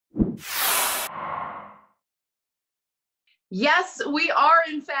Yes, we are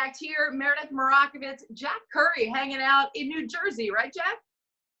in fact here. Meredith, Marakovits, Jack Curry hanging out in New Jersey, right, Jack?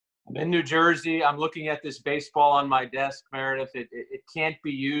 I'm in New Jersey. I'm looking at this baseball on my desk, Meredith. It can't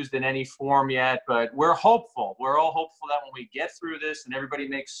be used in any form yet, but we're hopeful. We're all hopeful that when we get through this and everybody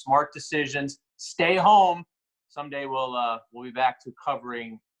makes smart decisions, stay home, someday we'll be back to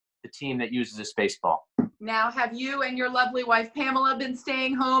covering the team that uses this baseball. Now, have you and your lovely wife, Pamela, been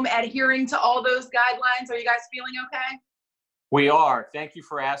staying home, adhering to all those guidelines? Are you guys feeling okay? We are. Thank you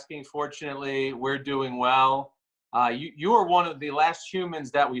for asking. Fortunately, we're doing well. You were one of the last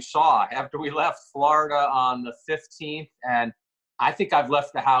humans that we saw after we left Florida on the 15th, and I think I've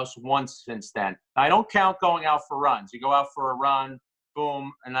left the house once since then. I don't count going out for runs. You go out for a run,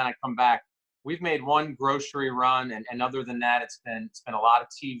 boom, and then I come back. We've made one grocery run, and other than that, it's been a lot of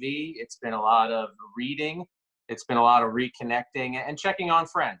TV. It's been a lot of reading. It's been a lot of reconnecting and checking on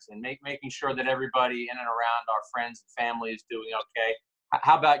friends and making sure that everybody in and around our friends and family is doing okay.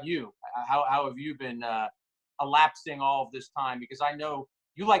 How about you? How have you been elapsing all of this time? Because I know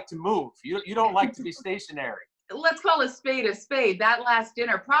you like to move. You don't like to be stationary. Let's call a spade a spade. That last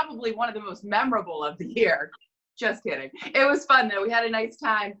dinner, probably one of the most memorable of the year. Just kidding. It was fun though. We had a nice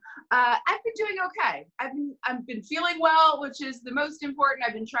time. I've been doing okay. I've been feeling well, which is the most important.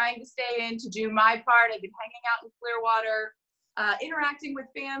 I've been trying to stay in to do my part. I've been hanging out in Clearwater, interacting with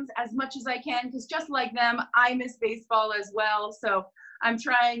fans as much as I can, because just like them, I miss baseball as well. So I'm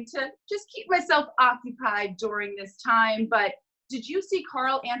trying to just keep myself occupied during this time. But did you see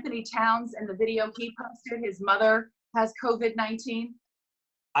Karl Anthony Towns and the video he posted? His mother has COVID-19.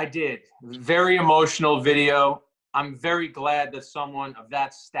 I did. Very emotional video. I'm very glad that someone of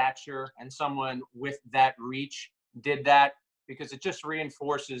that stature and someone with that reach did that, because it just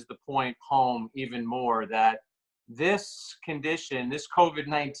reinforces the point home even more that this condition, this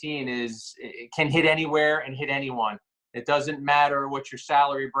COVID-19 it can hit anywhere and hit anyone. It doesn't matter what your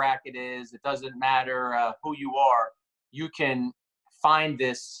salary bracket is. It doesn't matter who you are. You can find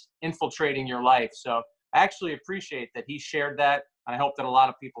this infiltrating your life. So I actually appreciate that he shared that. I hope that a lot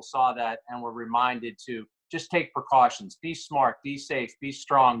of people saw that and were reminded to just take precautions, be smart, be safe, be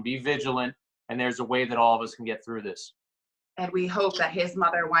strong, be vigilant, and there's a way that all of us can get through this. And we hope that his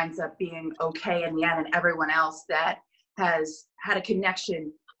mother winds up being okay in the end, and everyone else that has had a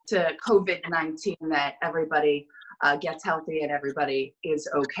connection to COVID-19, that everybody gets healthy and everybody is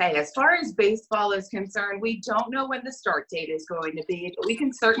okay. As far as baseball is concerned, we don't know when the start date is going to be, but we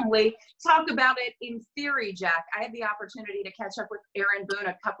can certainly talk about it in theory, Jack. I had the opportunity to catch up with Aaron Boone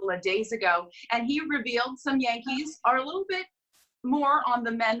a couple of days ago, and he revealed some Yankees are a little bit more on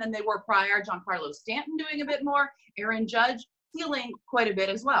the mend than they were prior. Giancarlo Stanton doing a bit more, Aaron Judge healing quite a bit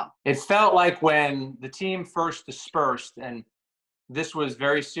as well. It felt like when the team first dispersed, and this was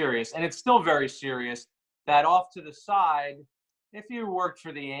very serious, and it's still very serious, that off to the side, if you worked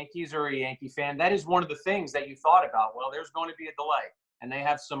for the Yankees or a Yankee fan, that is one of the things that you thought about. Well, there's going to be a delay. And they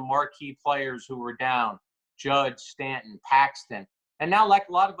have some marquee players who were down, Judge, Stanton, Paxton. And now, like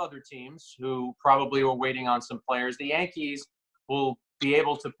a lot of other teams who probably were waiting on some players, the Yankees will be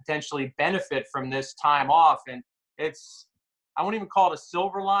able to potentially benefit from this time off. And I won't even call it a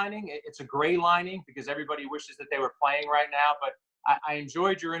silver lining. It's a gray lining, because everybody wishes that they were playing right now. But I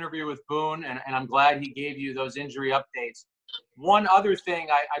enjoyed your interview with Boone, and I'm glad he gave you those injury updates. One other thing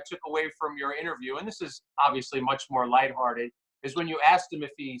I took away from your interview, and this is obviously much more lighthearted, is when you asked him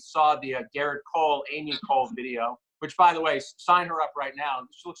if he saw the Garrett Cole, Amy Cole video, which, by the way, sign her up right now.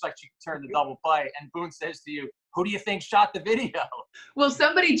 She looks like she can turn the double play. And Boone says to you, who do you think shot the video? Well,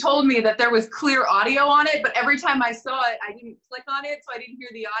 somebody told me that there was clear audio on it, but every time I saw it, I didn't click on it, so I didn't hear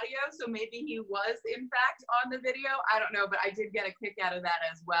the audio. So maybe he was, in fact, on the video. I don't know, but I did get a kick out of that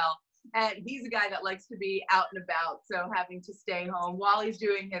as well. And he's a guy that likes to be out and about, so having to stay home while he's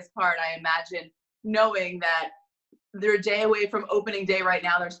doing his part, I imagine, knowing that they're a day away from opening day right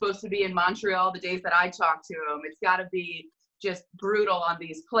now. They're supposed to be in Montreal the days that I talked to him. It's got to be just brutal on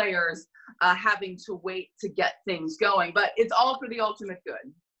these players having to wait to get things going. But it's all for the ultimate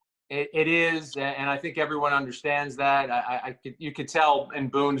good. It is, and I think everyone understands that. You could tell in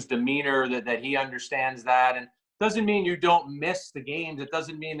Boone's demeanor that he understands that. And doesn't mean you don't miss the games. It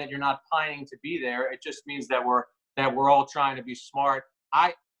doesn't mean that you're not pining to be there. It just means that we're all trying to be smart.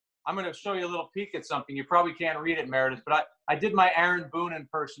 I'm going to show you a little peek at something. You probably can't read it, Meredith, but I did my Aaron Boone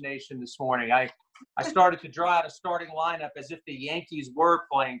impersonation this morning. I started to draw out a starting lineup as if the Yankees were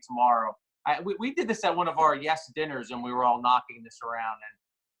playing tomorrow. We did this at one of our Yes dinners, and we were all knocking this around. And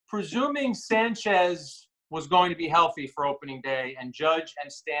presuming Sanchez was going to be healthy for opening day and Judge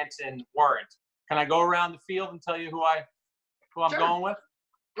and Stanton weren't, can I go around the field and tell you who I'm Sure. going with?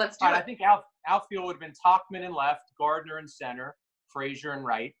 Let's do All it. right, I think outfield would have been Tauchman in left, Gardner in center, Frazier in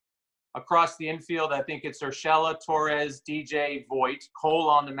right. Across the infield, I think it's Urshela, Torres, DJ, Voit, Cole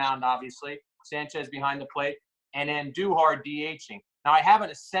on the mound, obviously, Sanchez behind the plate, and then Duhar DHing. Now, I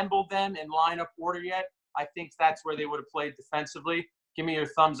haven't assembled them in lineup order yet. I think that's where they would have played defensively. Give me your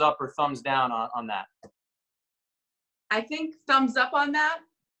thumbs up or thumbs down on that. I think thumbs up on that.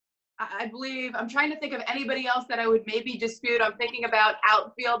 I believe, I'm trying to think of anybody else that I would maybe dispute. I'm thinking about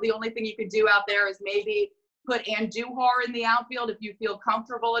outfield. The only thing you could do out there is maybe put Andujar in the outfield if you feel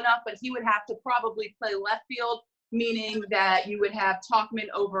comfortable enough, but he would have to probably play left field, meaning that you would have Tauchman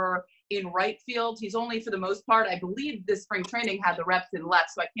over in right field. He's only, for the most part, I believe this spring training had the reps in left,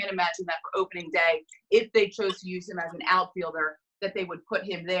 so I can't imagine that for opening day, if they chose to use him as an outfielder, that they would put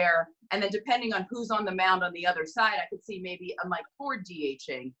him there. And then depending on who's on the mound on the other side, I could see maybe a Mike Ford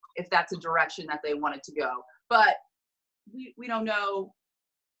DHing if that's a direction that they wanted to go. But we don't know,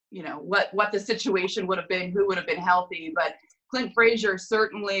 what the situation would have been, who would have been healthy. But Clint Frazier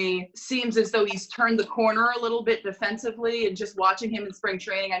certainly seems as though he's turned the corner a little bit defensively, and just watching him in spring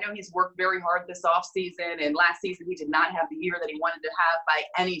training, I know he's worked very hard this offseason, and last season he did not have the year that he wanted to have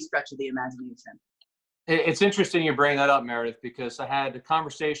by any stretch of the imagination. It's interesting you bring that up, Meredith, because I had a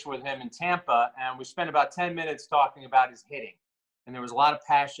conversation with him in Tampa, and we spent about 10 minutes talking about his hitting. And there was a lot of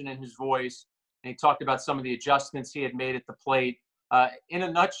passion in his voice, and he talked about some of the adjustments he had made at the plate. In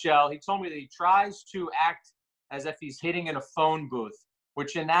a nutshell, he told me that he tries to act as if he's hitting in a phone booth,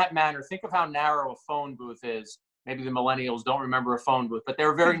 which in that manner, think of how narrow a phone booth is. Maybe the millennials don't remember a phone booth, but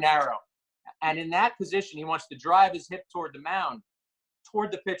they're very narrow. And in that position, he wants to drive his hip toward the mound,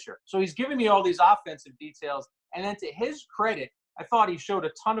 toward the pitcher. So he's giving me all these offensive details. And then to his credit, I thought he showed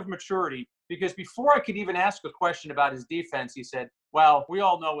a ton of maturity, because before I could even ask a question about his defense, he said, well, we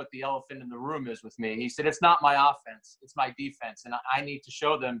all know what the elephant in the room is with me. He said, it's not my offense, it's my defense. And I need to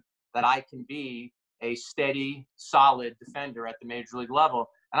show them that I can be a steady, solid defender at the major league level.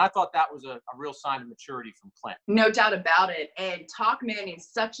 And I thought that was a real sign of maturity from Clint. No doubt about it. And Tauchman is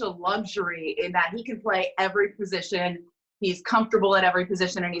such a luxury in that he can play every position. He's comfortable at every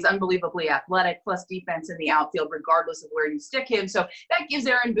position, and he's unbelievably athletic, plus defense in the outfield, regardless of where you stick him. So that gives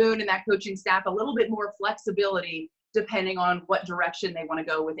Aaron Boone and that coaching staff a little bit more flexibility depending on what direction they want to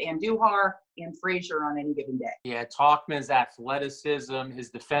go with Andujar and Frazier on any given day. Yeah, Tauchman's athleticism, his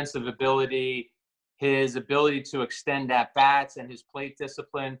defensive ability, his ability to extend at bats, and his plate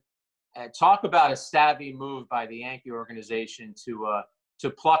discipline. Talk about a savvy move by the Yankee organization to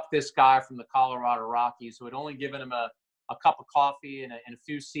pluck this guy from the Colorado Rockies, who had only given him a cup of coffee in a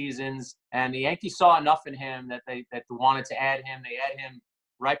few seasons. And the Yankees saw enough in him that they wanted to add him. They had him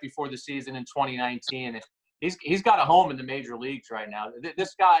right before the season in 2019. He's got a home in the major leagues right now.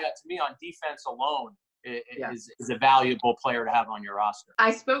 This guy, to me, on defense alone, is a valuable player to have on your roster.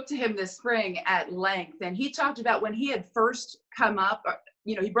 I spoke to him this spring at length, and he talked about when he had first come up,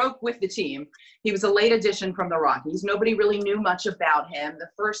 he broke with the team. He was a late addition from the Rockies. Nobody really knew much about him. The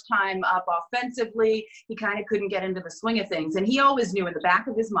first time up offensively, he kind of couldn't get into the swing of things. And he always knew in the back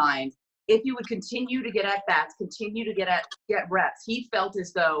of his mind, if he would continue to get at bats, continue to get reps, he felt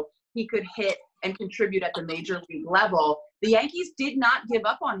as though he could hit and contribute at the major league level. The Yankees did not give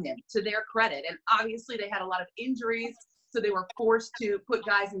up on him, to their credit. And obviously they had a lot of injuries, so they were forced to put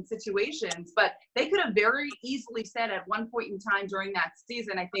guys in situations. But they could have very easily said at one point in time during that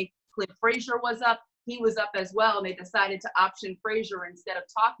season, I think Clint Frazier was up, he was up as well, and they decided to option Frazier instead of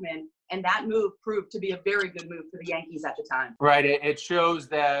Tauchman. And that move proved to be a very good move for the Yankees at the time. Right. It shows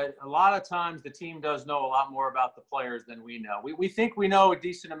that a lot of times the team does know a lot more about the players than we know. We think we know a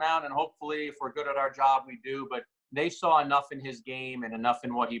decent amount, and hopefully if we're good at our job, we do. But they saw enough in his game and enough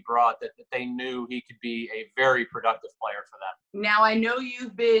in what he brought that they knew he could be a very productive player for them. Now, I know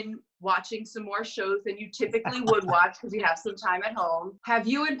you've been watching some more shows than you typically would watch because you have some time at home. Have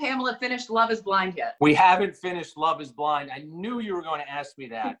you and Pamela finished Love is Blind yet? We haven't finished Love is Blind. I knew you were going to ask me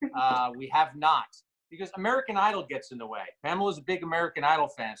that. We have not, because American Idol gets in the way. Pamela's a big American Idol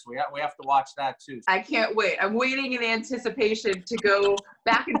fan, so we have to watch that too. I can't wait. I'm waiting in anticipation to go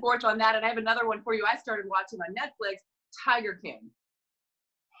back and forth on that. And I have another one for you. I started watching on Netflix, Tiger King.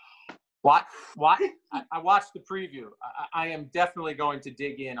 What? I watched the preview. I am definitely going to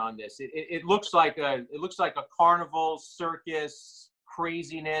dig in on this. It looks like a carnival, circus,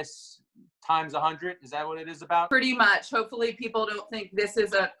 craziness times 100. Is that what it is about? Pretty much. Hopefully people don't think this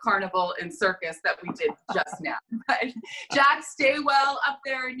is a carnival and circus that we did just now. But Jack, stay well up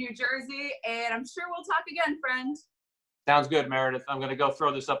there in New Jersey, and I'm sure we'll talk again, friend. Sounds good, Meredith. I'm going to go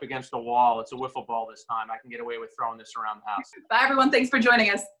throw this up against a wall. It's a wiffle ball this time. I can get away with throwing this around the house. Bye, everyone. Thanks for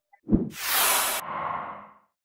joining us.